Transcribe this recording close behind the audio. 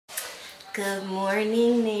Good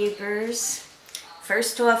morning, neighbors.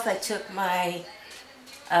 First off, I took my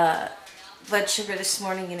blood sugar this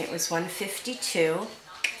morning and it was 152.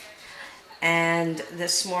 And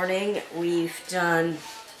this morning we've done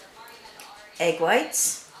egg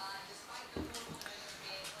whites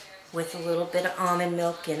with a little bit of almond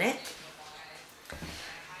milk in it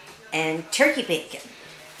and turkey bacon.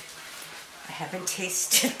 I haven't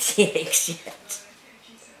tasted the eggs yet.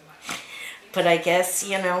 But I guess,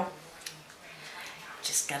 you know,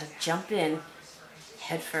 just gotta jump in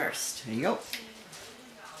head first. There you go.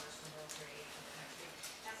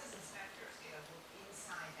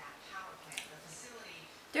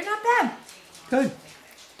 They're not bad. Good.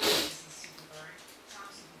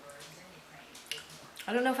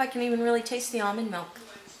 I don't know if I can even really taste the almond milk.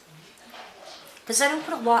 Because I don't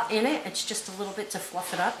put a lot in it. It's just a little bit to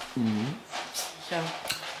fluff it up. Mm-hmm. So,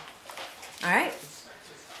 alright.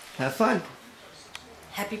 Have fun.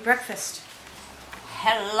 Happy breakfast.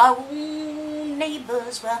 Hello,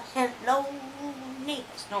 neighbors. Well, hello,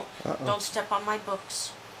 neighbors. No, don't step on my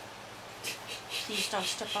books. Please don't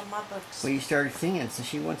step on my books. Well, you started singing, so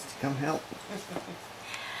she wants to come help.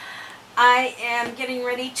 I am getting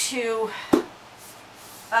ready to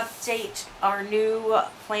update our new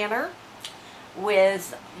planner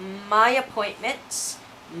with my appointments,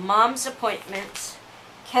 Mom's appointments,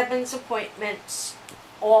 Kevin's appointments,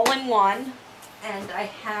 all in one. And I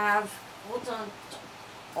have, hold on.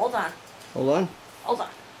 Hold on.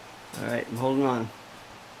 All right, I'm holding on.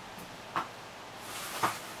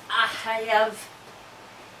 I have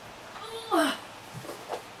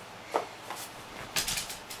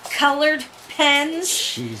colored pens.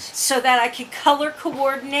 Jeez. So that I could color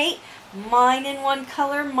coordinate. Mine in one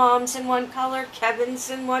color, Mom's in one color, Kevin's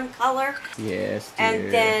in one color. Yes, dear.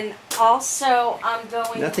 And then also I'm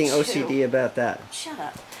going Nothing to... OCD about that. Shut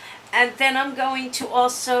up. And then I'm going to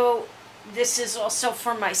also... This is also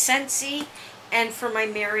for my Scentsy and for my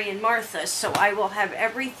Mary and Martha. So I will have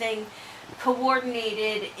everything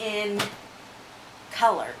coordinated in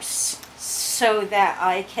colors so that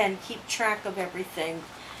I can keep track of everything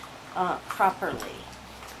properly.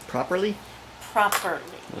 Properly?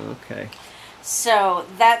 Properly. Okay. So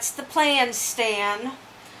that's the plan, Stan.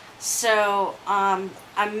 So I'm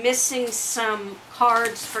missing some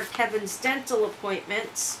cards for Kevin's dental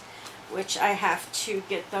appointments, which I have to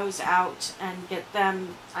get those out and get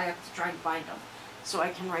them. I have to try to find them so I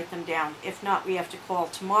can write them down. If not, we have to call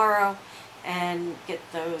tomorrow and get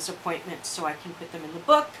those appointments so I can put them in the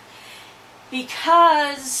book.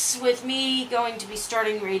 Because with me going to be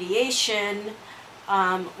starting radiation,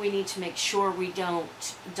 we need to make sure we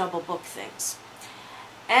don't double book things.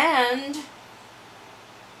 And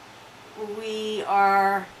we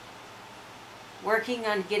are working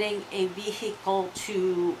on getting a vehicle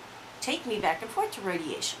to take me back and forth to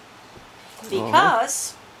radiation.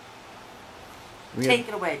 Because, take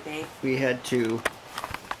it away, babe. We had to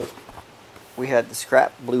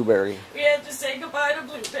scrap Blueberry. We had to say goodbye to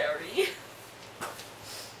Blueberry.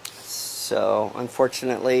 So,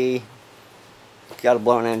 unfortunately, got a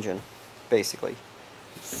blown engine, basically.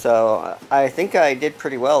 So, I think I did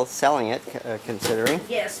pretty well selling it, considering.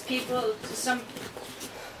 Yes, people,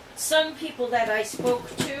 some people that I spoke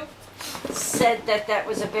to said that that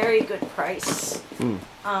was a very good price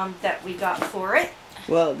that we got for it.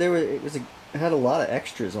 Well, it had a lot of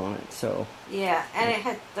extras on it, so. Yeah, and it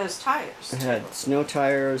had those tires. It had snow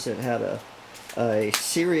tires. It had a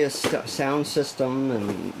serious sound system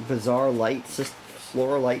and bizarre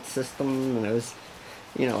floor light system, and it was,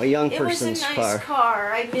 you know, a young person's car. It was a nice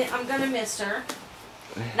car. I'm gonna miss her.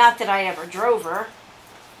 Not that I ever drove her,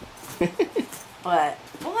 but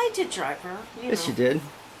well, I did drive her. Yes, you did.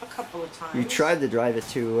 A couple of times. You tried to drive it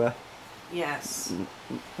to. Yes.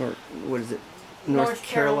 Or what is it? North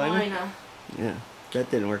Carolina. Yeah, that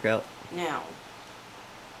didn't work out. No.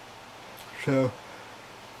 So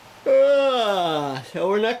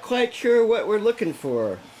we're not quite sure what we're looking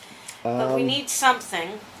for. But we need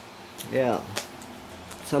something. Yeah.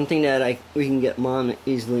 Something that we can get Mom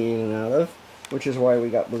easily in and out of, which is why we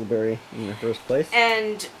got Blueberry in the first place.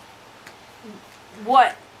 And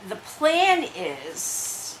what the plan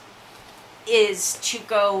is to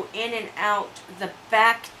go in and out the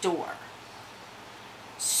back door.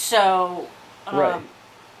 So, right.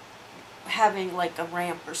 Having like a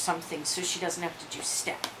ramp or something so she doesn't have to do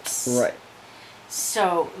steps. Right.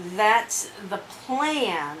 So that's the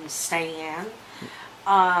plan, Stan.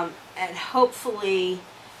 And hopefully,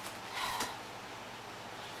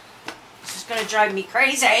 this is going to drive me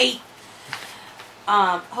crazy.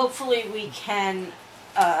 Hopefully we can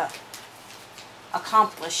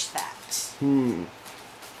accomplish that.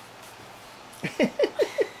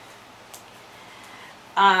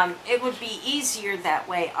 It would be easier that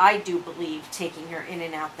way, I do believe, taking her in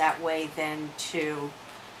and out that way than to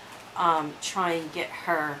try and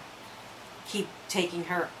keep taking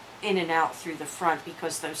her in and out through the front,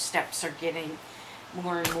 because those steps are getting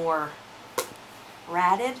more and more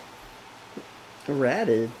ratted.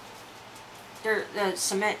 Ratted? The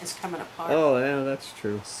cement is coming apart. Oh, yeah, that's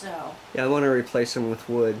true. So. Yeah, I want to replace them with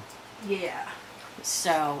wood. Yeah.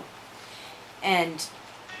 So, and,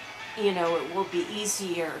 you know, it will be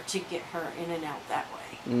easier to get her in and out that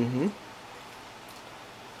way. Mm-hmm.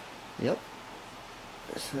 Yep.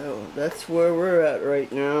 So, that's where we're at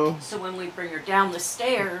right now. So when we bring her down the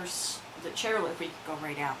stairs, the chairlift, we can go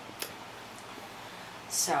right out.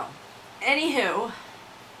 So, anywho,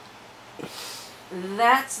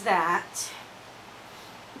 that's that.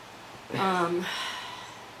 I'm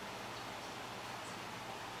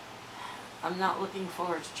not looking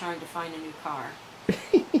forward to trying to find a new car.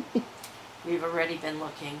 We've already been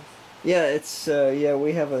looking. Yeah, it's, yeah,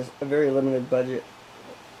 we have a very limited budget.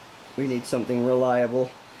 We need something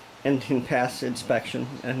reliable and can pass inspection,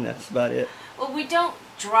 and that's about it. Well, we don't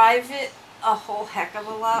drive it a whole heck of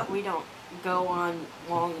a lot. We don't go on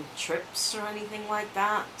long trips or anything like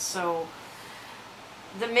that. So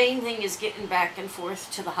the main thing is getting back and forth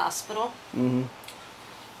to the hospital. Mm-hmm.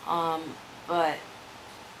 But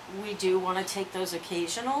we do want to take those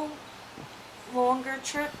occasional longer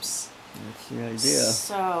trips. That's the idea.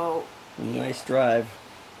 So a nice drive.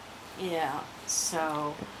 Yeah.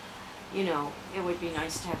 So, you know, it would be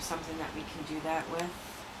nice to have something that we can do that with.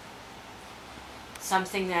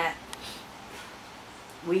 Something that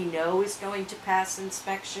we know is going to pass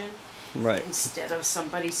inspection. Right. Instead of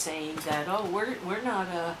somebody saying that, oh, we're not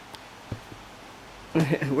a...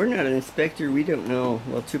 We're not an inspector, we don't know.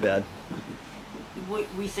 Well, too bad.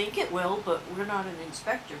 We think it will, but we're not an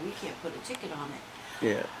inspector. We can't put a ticket on it.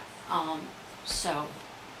 Yeah. So,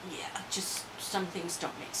 yeah, just some things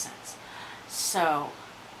don't make sense. So,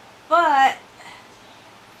 but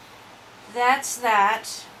that's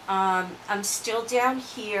that. I'm still down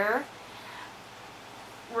here.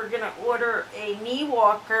 We're going to order a knee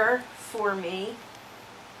walker for me.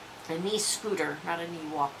 A knee scooter, not a knee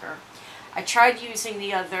walker. I tried using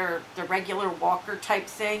the regular walker type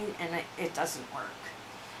thing, and it doesn't work.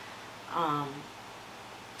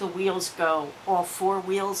 The wheels go, all four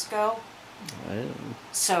wheels go.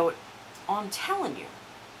 So, I'm telling you,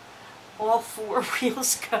 all four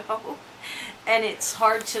wheels go, and it's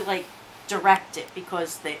hard to like direct it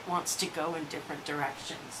because it wants to go in different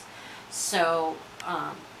directions. So,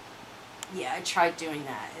 yeah, I tried doing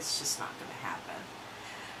that. It's just not going to happen.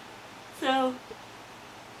 So,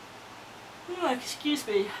 oh, excuse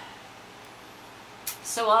me.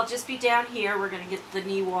 So I'll just be down here. We're going to get the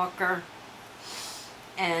knee walker.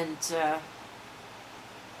 And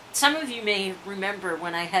some of you may remember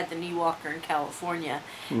when I had the knee walker in California,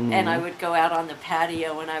 and I would go out on the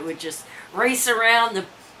patio and I would just race around the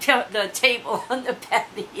table on the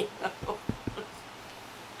patio.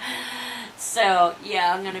 So,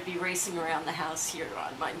 yeah, I'm going to be racing around the house here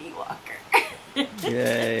on my knee walker.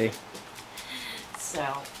 Yay.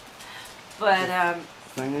 So, but,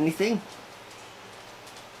 find anything?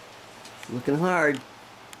 Looking hard.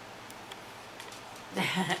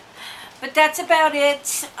 But that's about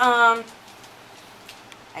it. I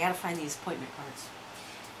gotta find these appointment cards.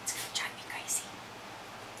 It's gonna drive me crazy.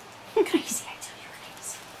 Crazy, I tell you,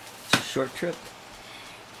 crazy. It's a short trip.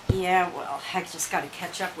 Yeah, well, I just gotta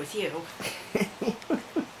catch up with you.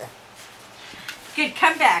 Good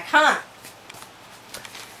comeback, huh?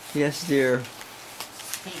 Yes, dear.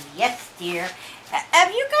 Yes, dear.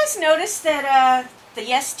 Have you guys noticed that the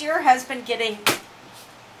yes, dear has been getting...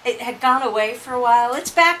 It had gone away for a while. It's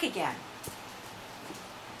back again.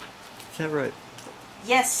 Is that right?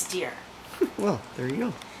 Yes, dear. Well, there you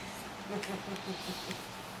go.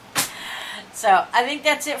 So, I think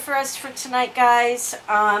that's it for us for tonight, guys.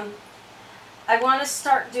 I want to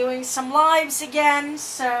start doing some lives again,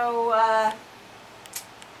 so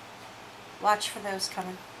watch for those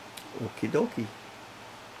coming. Okie dokie.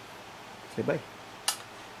 Say bye.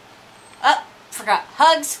 Oh, forgot.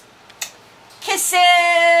 Hugs.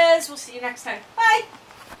 Kisses. We'll see you next time. Bye.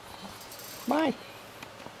 Bye.